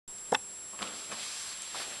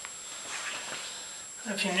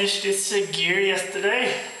I finished this gear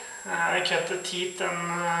yesterday. I cut the teeth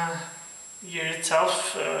and gear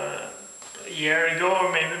itself a year ago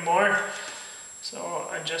or maybe more. So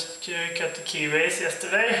I just cut the keyways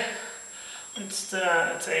yesterday. It's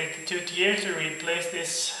 82 gear to replace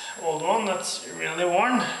this old one that's really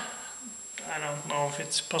worn. I don't know if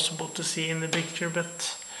it's possible to see in the picture,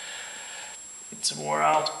 but it's wore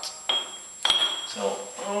out. So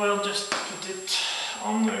I will just put it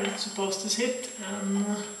on where it's supposed to sit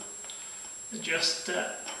and adjust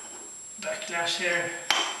the backlash here.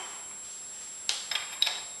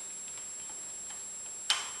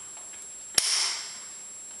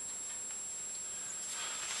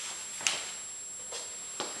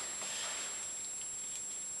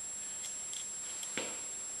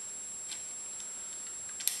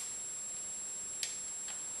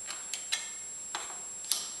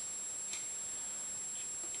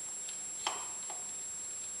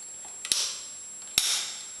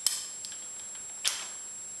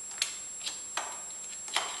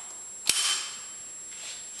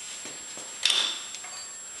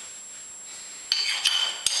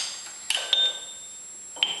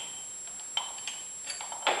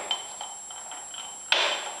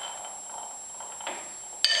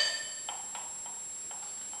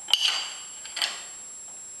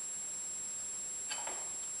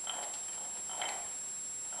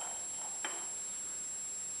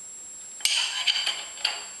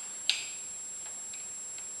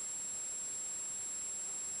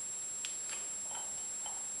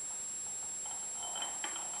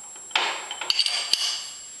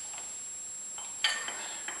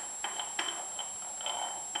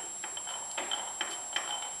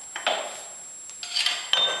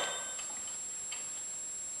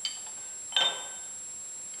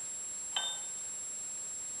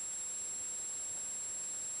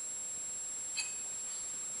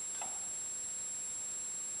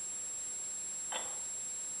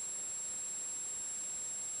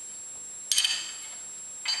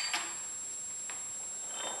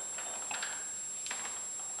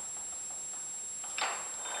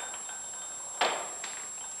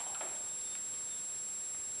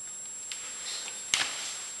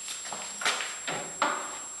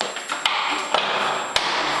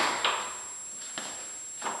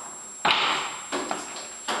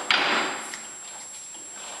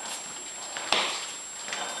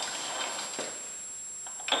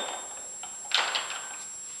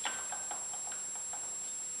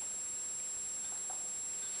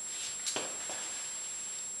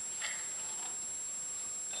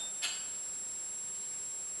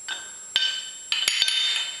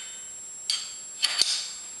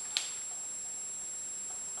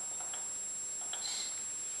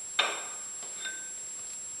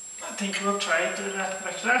 I think we'll try it with that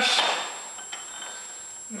backlash.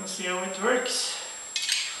 We'll see how it works.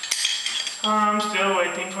 I'm still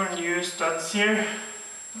waiting for new studs here.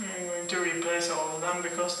 I'm going to replace all of them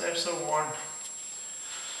because they're so worn.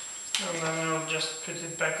 And then we'll just put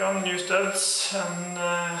it back on, new studs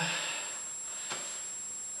and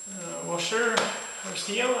washer or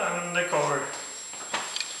seal and the cover.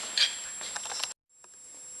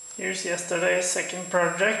 Here's yesterday's second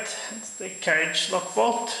project. It's the carriage lock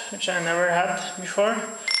bolt, which I never had before.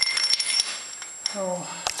 Oh,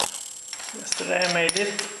 yesterday I made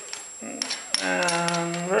it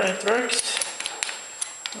and it works.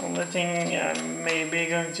 The only thing I'm maybe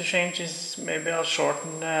going to change is maybe I'll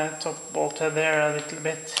shorten the top bolt head there a little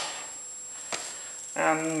bit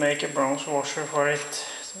and make a bronze washer for it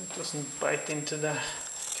so it doesn't bite into the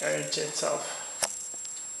carriage itself.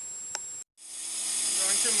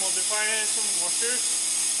 To modify some washers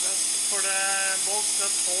for the bolt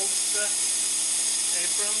that holds the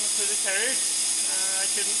apron to the carriage. I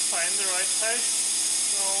couldn't find the right size,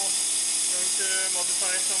 so I'm going to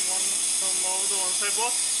modify some of the ones I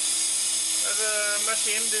bought. I've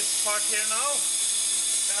machined this part here now,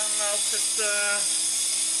 and I'll put the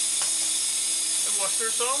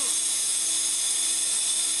washers on,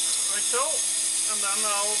 like so. And then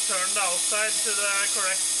I'll turn the outside to the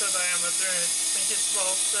correct diameter. I think it's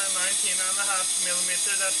about 19.5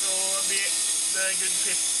 millimeter. That will be the good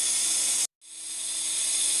fit.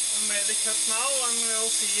 I made the cut now and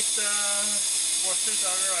we'll see if the washers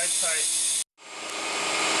are the right size.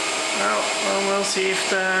 Now we'll see if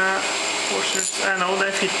the washers, I know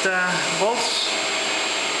they fit the bolts,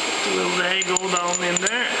 but will they go down in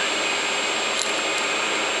there?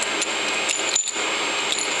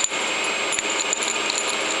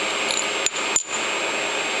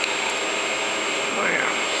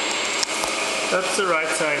 That's the right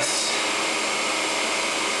size.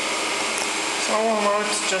 So now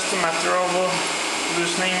it's just a matter of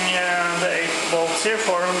loosening the 8 bolts here,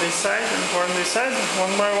 4 on this side and 4 on this side,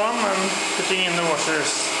 one by one, and putting in the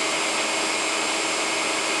washers.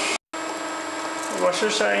 The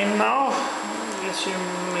washers are in now. I guess you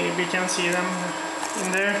maybe can see them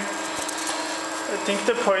in there. I think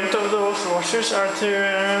the point of those washers are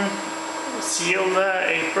to seal the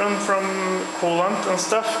apron from coolant and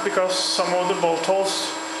stuff, because some of the bolt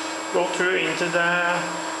holes go through into the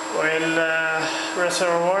oil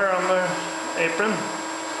reservoir on the apron.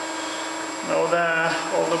 Now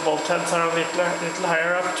all the bolt heads are a little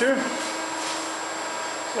higher up too.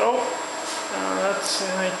 So that's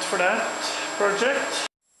it for that project.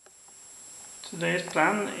 Today's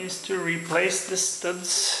plan is to replace the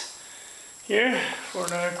studs here for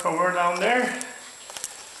the cover down there.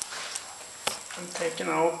 I'm taking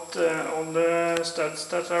out all the studs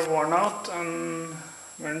that are worn out and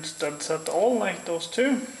weren't studs at all, like those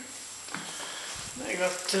two. I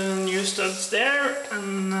got new studs there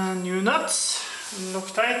and new nuts and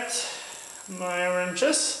Loctite, my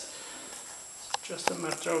wrenches. It's just a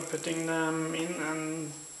matter of putting them in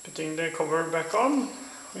and putting the cover back on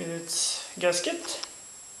with its gasket.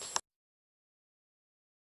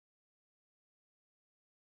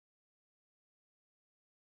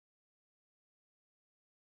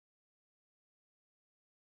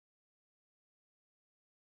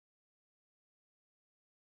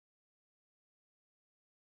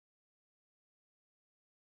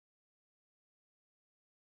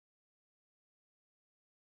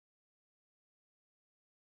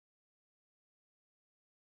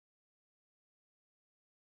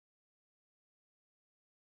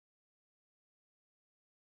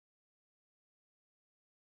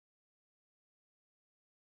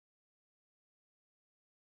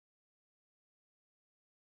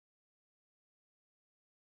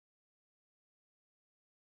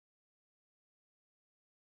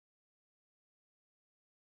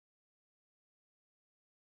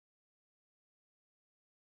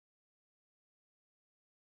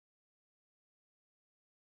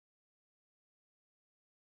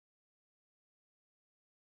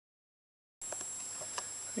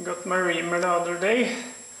 I got my reamer the other day,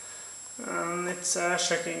 and it's a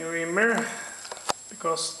shucking reamer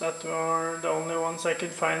because that were the only ones I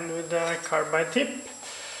could find with a carbide tip.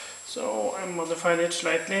 So I modified it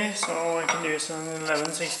slightly so I can use an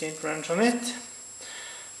 11/16 wrench on it.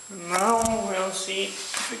 And now we'll see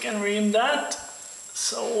if we can ream that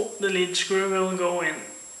so the lead screw will go in.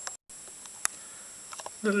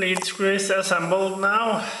 The lead screw is assembled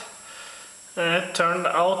now. It turned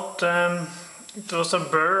out it was a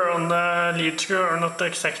burr on the lead screw, or not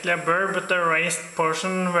exactly a burr, but the raised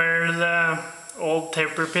portion where the old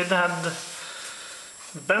taper pin had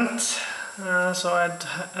bent. So I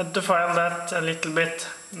had to file that a little bit.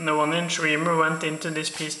 And the 1-inch reamer went into this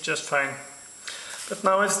piece just fine. But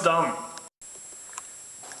now it's done.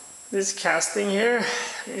 This casting here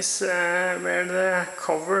is where the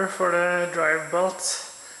cover for the drive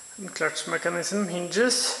belt and clutch mechanism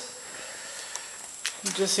hinges.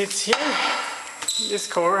 It just sits here. This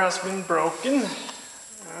cover has been broken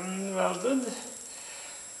and welded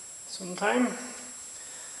sometime.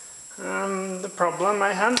 The problem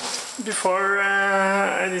I had before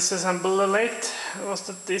I disassembled the lathe was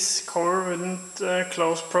that this cover wouldn't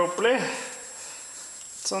close properly.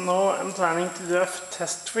 So now I'm planning to do a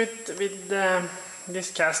test fit with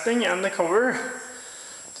this casting and the cover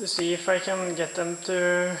to see if I can get them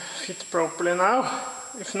to fit properly now.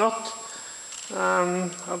 If not,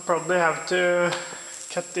 I'll probably have to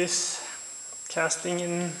cut this casting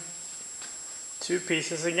in 2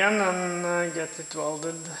 pieces again and get it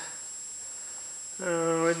welded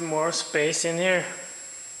with more space in here.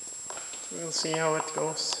 We'll see how it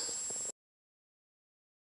goes.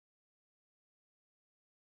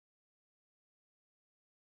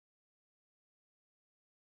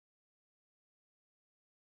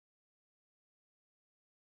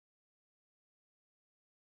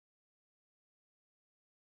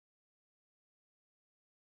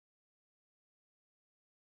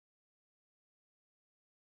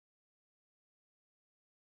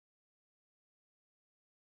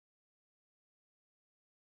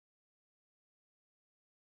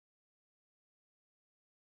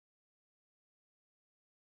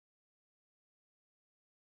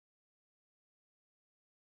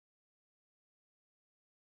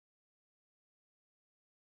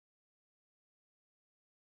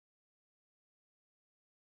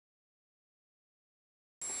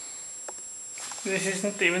 This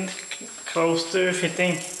isn't even close to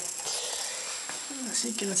fitting. As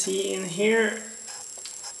you can see in here,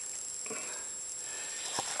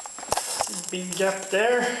 big gap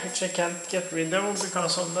there, which I can't get rid of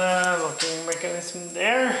because of the locking mechanism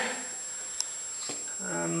there.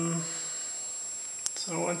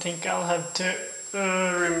 So I think I'll have to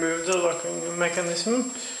remove the locking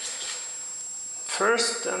mechanism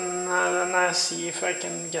first, and then I see if I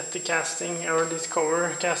can get the casting or this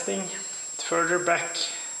cover casting further back